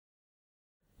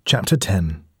Chapter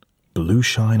 10.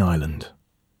 Blueshine Island.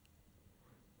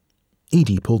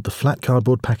 Edie pulled the flat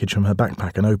cardboard package from her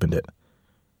backpack and opened it.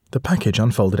 The package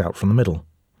unfolded out from the middle.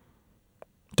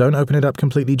 "Don't open it up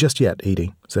completely just yet,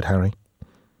 Edie," said Harry.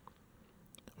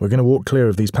 "We're going to walk clear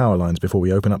of these power lines before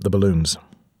we open up the balloons."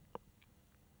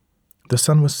 The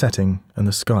sun was setting and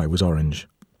the sky was orange.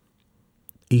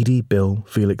 Edie, Bill,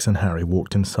 Felix and Harry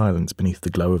walked in silence beneath the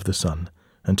glow of the sun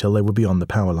until they were beyond the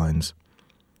power lines.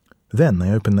 Then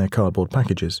they opened their cardboard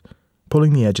packages,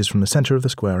 pulling the edges from the centre of the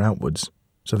square outwards,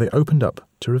 so they opened up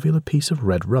to reveal a piece of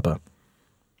red rubber.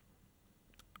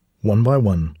 One by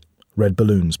one, red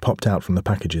balloons popped out from the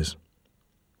packages.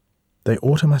 They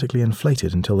automatically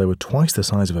inflated until they were twice the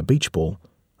size of a beach ball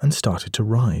and started to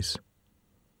rise.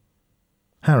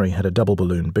 Harry had a double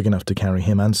balloon big enough to carry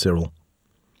him and Cyril.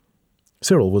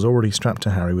 Cyril was already strapped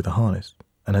to Harry with a harness,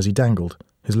 and as he dangled,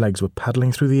 his legs were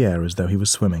paddling through the air as though he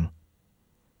was swimming.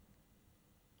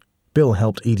 Bill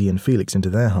helped Edie and Felix into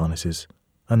their harnesses,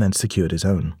 and then secured his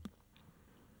own.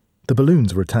 The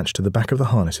balloons were attached to the back of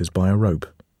the harnesses by a rope,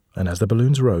 and as the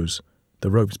balloons rose, the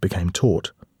ropes became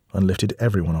taut and lifted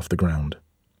everyone off the ground.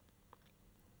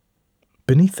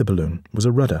 Beneath the balloon was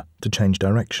a rudder to change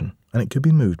direction, and it could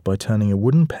be moved by turning a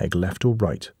wooden peg left or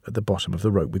right at the bottom of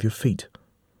the rope with your feet.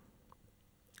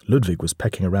 Ludwig was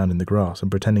pecking around in the grass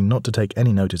and pretending not to take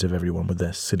any notice of everyone with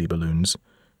their silly balloons.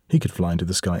 He could fly into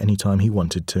the sky any time he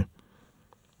wanted to.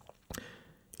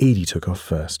 Edie took off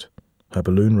first. Her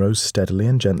balloon rose steadily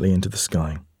and gently into the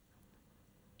sky.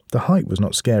 The height was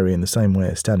not scary in the same way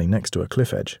as standing next to a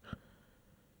cliff edge.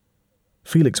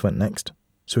 Felix went next,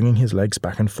 swinging his legs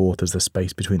back and forth as the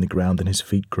space between the ground and his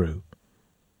feet grew.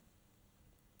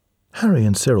 Harry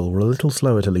and Cyril were a little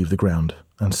slower to leave the ground,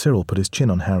 and Cyril put his chin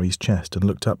on Harry's chest and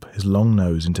looked up his long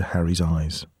nose into Harry's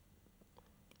eyes.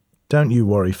 "Don't you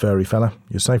worry, furry fella,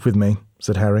 you're safe with me,"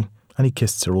 said Harry, and he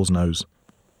kissed Cyril's nose.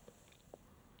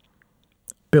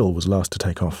 Bill was last to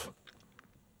take off.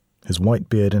 His white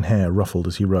beard and hair ruffled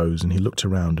as he rose, and he looked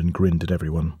around and grinned at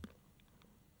everyone.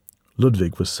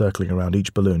 Ludwig was circling around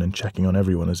each balloon and checking on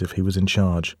everyone as if he was in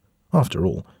charge. After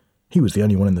all, he was the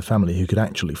only one in the family who could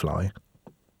actually fly.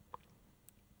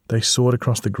 They soared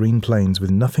across the green plains with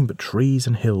nothing but trees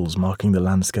and hills marking the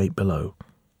landscape below.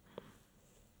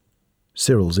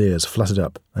 Cyril's ears fluttered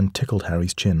up and tickled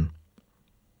Harry's chin.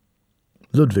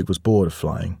 Ludwig was bored of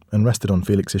flying and rested on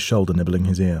Felix's shoulder, nibbling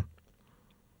his ear.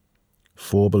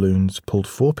 4 balloons pulled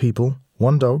 4 people,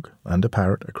 1 dog and a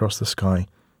parrot across the sky,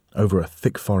 over a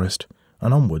thick forest,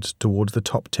 and onwards towards the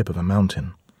top tip of a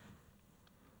mountain.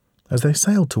 As they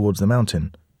sailed towards the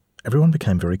mountain, everyone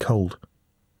became very cold.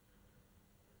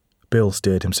 Bill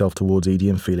steered himself towards Edie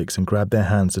and Felix and grabbed their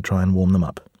hands to try and warm them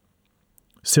up.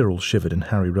 Cyril shivered and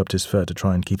Harry rubbed his fur to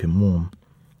try and keep him warm.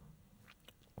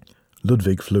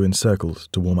 Ludwig flew in circles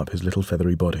to warm up his little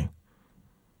feathery body.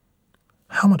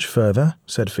 "How much further?"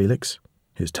 said Felix.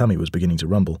 His tummy was beginning to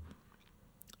rumble.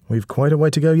 "We've quite a way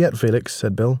to go yet, Felix,"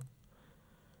 said Bill.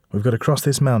 "We've got to cross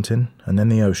this mountain and then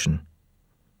the ocean."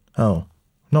 "Oh,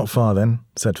 not far then,"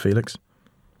 said Felix.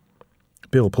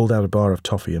 Bill pulled out a bar of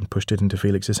toffee and pushed it into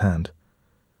Felix's hand.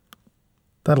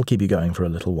 "That'll keep you going for a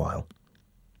little while."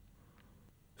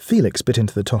 Felix bit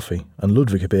into the toffee, and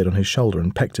Ludwig appeared on his shoulder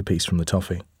and pecked a piece from the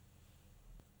toffee.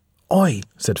 "Oi!"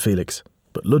 said Felix,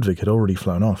 but Ludwig had already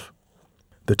flown off.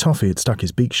 The toffee had stuck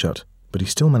his beak shut, but he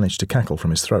still managed to cackle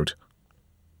from his throat.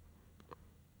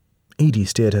 Edie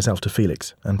steered herself to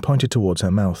Felix and pointed towards her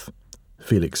mouth.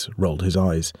 Felix rolled his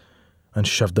eyes and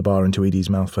shoved the bar into Edie's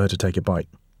mouth for her to take a bite.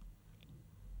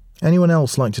 "Anyone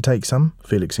else like to take some?"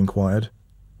 Felix inquired,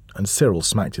 and Cyril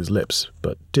smacked his lips,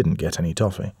 but didn't get any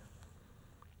toffee.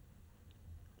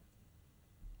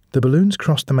 The balloons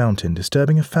crossed the mountain,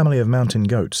 disturbing a family of mountain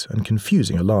goats and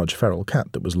confusing a large feral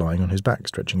cat that was lying on his back,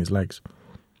 stretching his legs.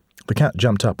 The cat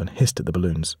jumped up and hissed at the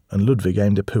balloons, and Ludwig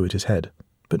aimed a poo at his head,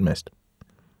 but missed.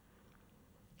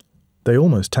 They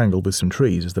almost tangled with some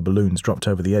trees as the balloons dropped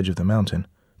over the edge of the mountain,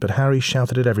 but Harry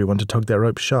shouted at everyone to tug their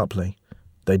ropes sharply.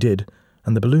 They did,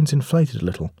 and the balloons inflated a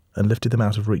little and lifted them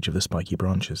out of reach of the spiky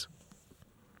branches.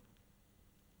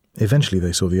 Eventually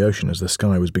they saw the ocean as the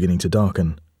sky was beginning to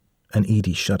darken, and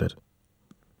Edie shuddered.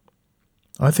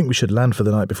 "I think we should land for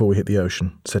the night before we hit the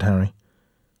ocean," said Harry.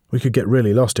 "We could get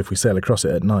really lost if we sail across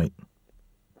it at night."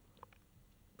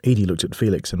 Edie looked at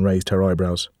Felix and raised her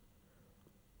eyebrows.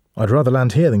 "I'd rather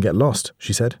land here than get lost,"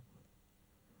 she said.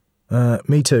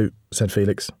 Me too," said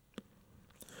Felix.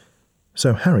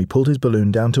 So Harry pulled his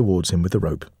balloon down towards him with the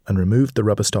rope and removed the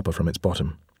rubber stopper from its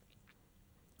bottom.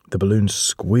 The balloons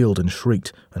squealed and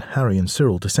shrieked, and Harry and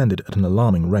Cyril descended at an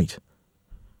alarming rate.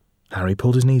 Harry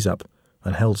pulled his knees up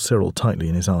and held Cyril tightly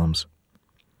in his arms.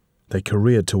 They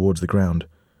careered towards the ground.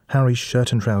 Harry's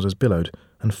shirt and trousers billowed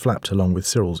and flapped along with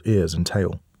Cyril's ears and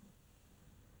tail.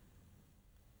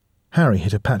 Harry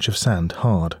hit a patch of sand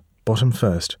hard, bottom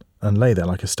first, and lay there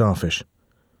like a starfish.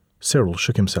 Cyril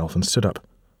shook himself and stood up,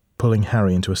 pulling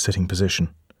Harry into a sitting position.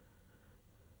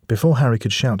 Before Harry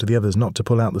could shout to the others not to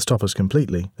pull out the stoppers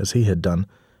completely, as he had done,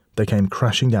 they came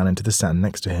crashing down into the sand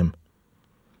next to him.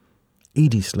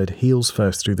 Edie slid heels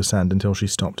first through the sand until she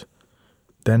stopped.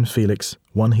 Then Felix,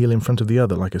 one heel in front of the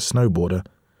other like a snowboarder,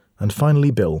 and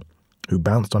finally Bill, who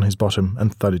bounced on his bottom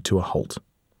and thudded to a halt.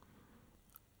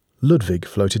 Ludwig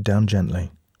floated down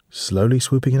gently, slowly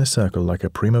swooping in a circle like a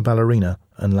prima ballerina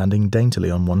and landing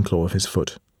daintily on one claw of his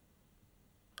foot.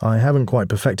 "I haven't quite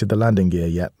perfected the landing gear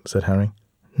yet," said Harry.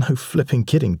 "No flipping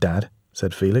kidding, Dad,"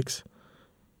 said Felix.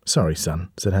 "Sorry, son,"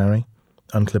 said Harry,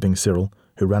 unclipping Cyril,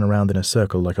 who ran around in a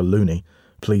circle like a loony,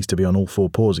 pleased to be on all four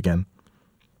paws again.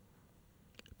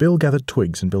 Bill gathered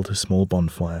twigs and built a small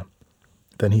bonfire.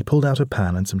 Then he pulled out a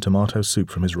pan and some tomato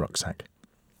soup from his rucksack.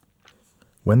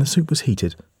 When the soup was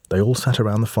heated, they all sat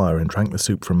around the fire and drank the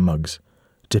soup from mugs,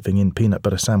 dipping in peanut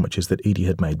butter sandwiches that Edie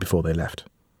had made before they left.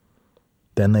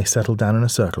 Then they settled down in a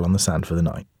circle on the sand for the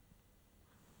night.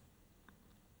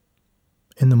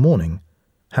 In the morning,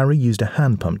 Harry used a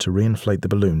hand pump to reinflate the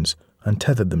balloons and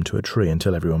tethered them to a tree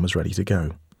until everyone was ready to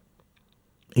go.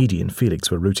 Edie and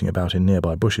Felix were rooting about in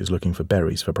nearby bushes looking for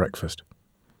berries for breakfast.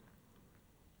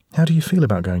 "How do you feel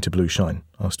about going to Blue Shine?"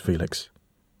 asked Felix.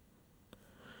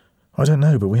 "I don't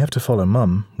know, but we have to follow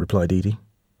Mum," replied Edie.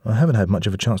 "I haven't had much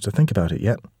of a chance to think about it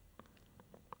yet."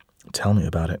 "Tell me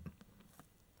about it."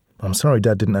 "I'm sorry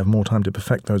Dad didn't have more time to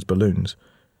perfect those balloons.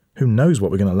 Who knows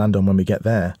what we're going to land on when we get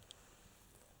there?"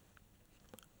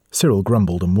 Cyril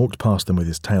grumbled and walked past them with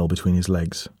his tail between his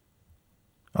legs.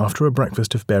 After a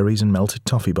breakfast of berries and melted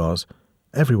toffee bars,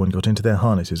 everyone got into their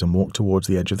harnesses and walked towards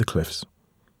the edge of the cliffs.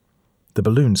 The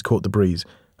balloons caught the breeze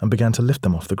and began to lift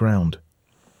them off the ground.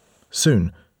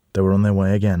 Soon, they were on their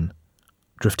way again,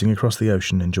 drifting across the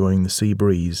ocean, enjoying the sea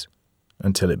breeze,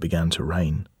 until it began to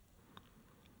rain.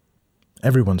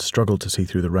 Everyone struggled to see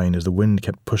through the rain as the wind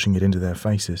kept pushing it into their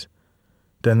faces.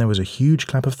 Then there was a huge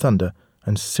clap of thunder,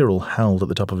 and Cyril howled at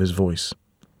the top of his voice.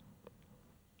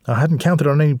 "I hadn't counted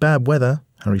on any bad weather,"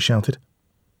 Harry shouted.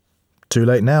 "Too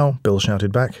late now," Bill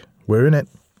shouted back. "We're in it."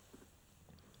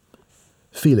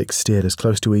 Felix steered as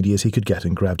close to Edie as he could get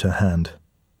and grabbed her hand.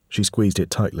 She squeezed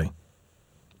it tightly.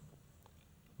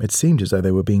 It seemed as though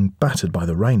they were being battered by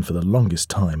the rain for the longest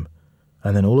time,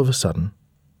 and then all of a sudden,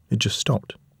 it just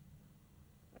stopped.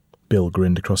 Bill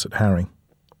grinned across at Harry.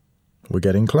 "We're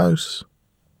getting close."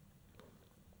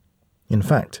 In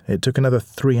fact, it took another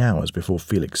 3 hours before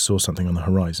Felix saw something on the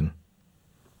horizon.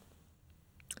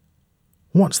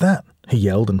 "What's that?" he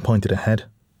yelled and pointed ahead.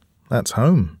 "That's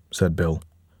home," said Bill.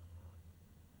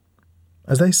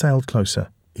 As they sailed closer,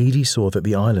 Edie saw that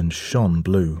the island shone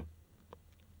blue.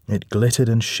 It glittered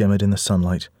and shimmered in the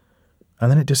sunlight,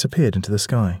 and then it disappeared into the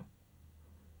sky.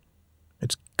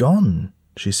 "It's gone,"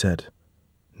 she said.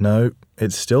 "No,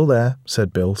 it's still there,"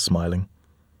 said Bill, smiling.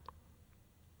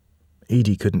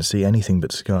 Edie couldn't see anything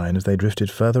but sky, and as they drifted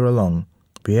further along,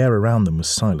 the air around them was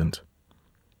silent.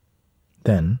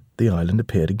 Then the island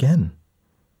appeared again.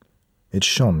 It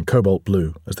shone cobalt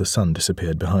blue as the sun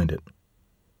disappeared behind it.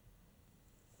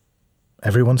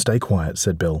 "Everyone stay quiet,"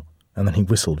 said Bill, and then he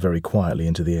whistled very quietly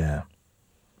into the air.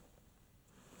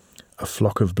 A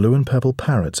flock of blue and purple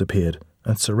parrots appeared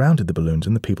and surrounded the balloons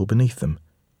and the people beneath them,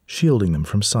 shielding them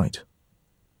from sight.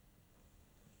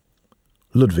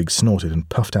 Ludwig snorted and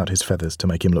puffed out his feathers to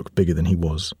make him look bigger than he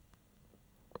was.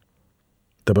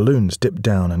 The balloons dipped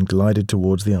down and glided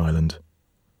towards the island.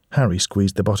 Harry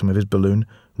squeezed the bottom of his balloon,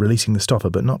 releasing the stopper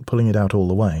but not pulling it out all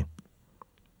the way.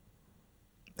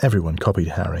 Everyone copied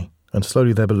Harry, and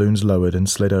slowly their balloons lowered and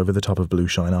slid over the top of Blue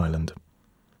Shine Island.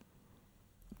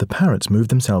 The parrots moved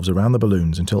themselves around the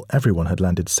balloons until everyone had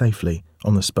landed safely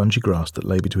on the spongy grass that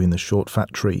lay between the short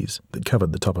fat trees that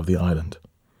covered the top of the island.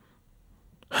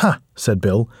 "Ha!" said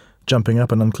Bill, jumping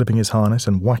up and unclipping his harness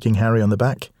and whacking Harry on the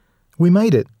back. "We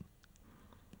made it!"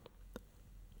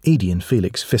 Edie and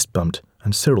Felix fist-bumped,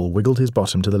 and Cyril wiggled his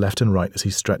bottom to the left and right as he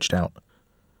stretched out.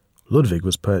 Ludwig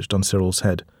was perched on Cyril's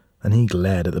head, and he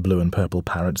glared at the blue and purple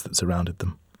parrots that surrounded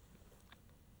them.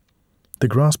 The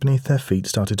grass beneath their feet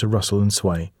started to rustle and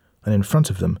sway, and in front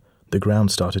of them the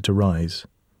ground started to rise.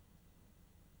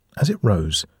 As it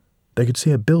rose, they could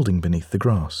see a building beneath the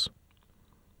grass.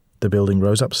 The building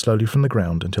rose up slowly from the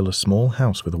ground until a small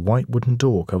house with a white wooden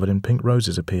door covered in pink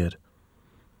roses appeared.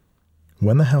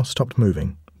 When the house stopped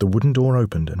moving, the wooden door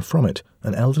opened, and from it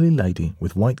an elderly lady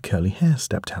with white curly hair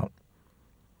stepped out.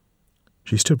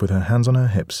 She stood with her hands on her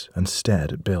hips and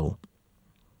stared at Bill.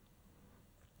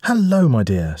 "Hello, my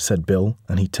dear," said Bill,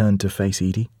 and he turned to face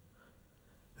Edie.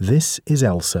 "This is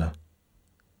Elsa.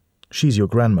 She's your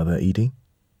grandmother, Edie."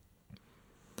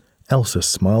 Elsa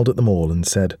smiled at them all and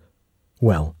said,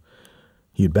 "Well,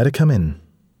 you'd better come in.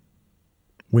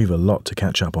 We've a lot to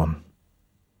catch up on."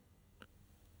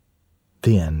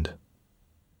 The end.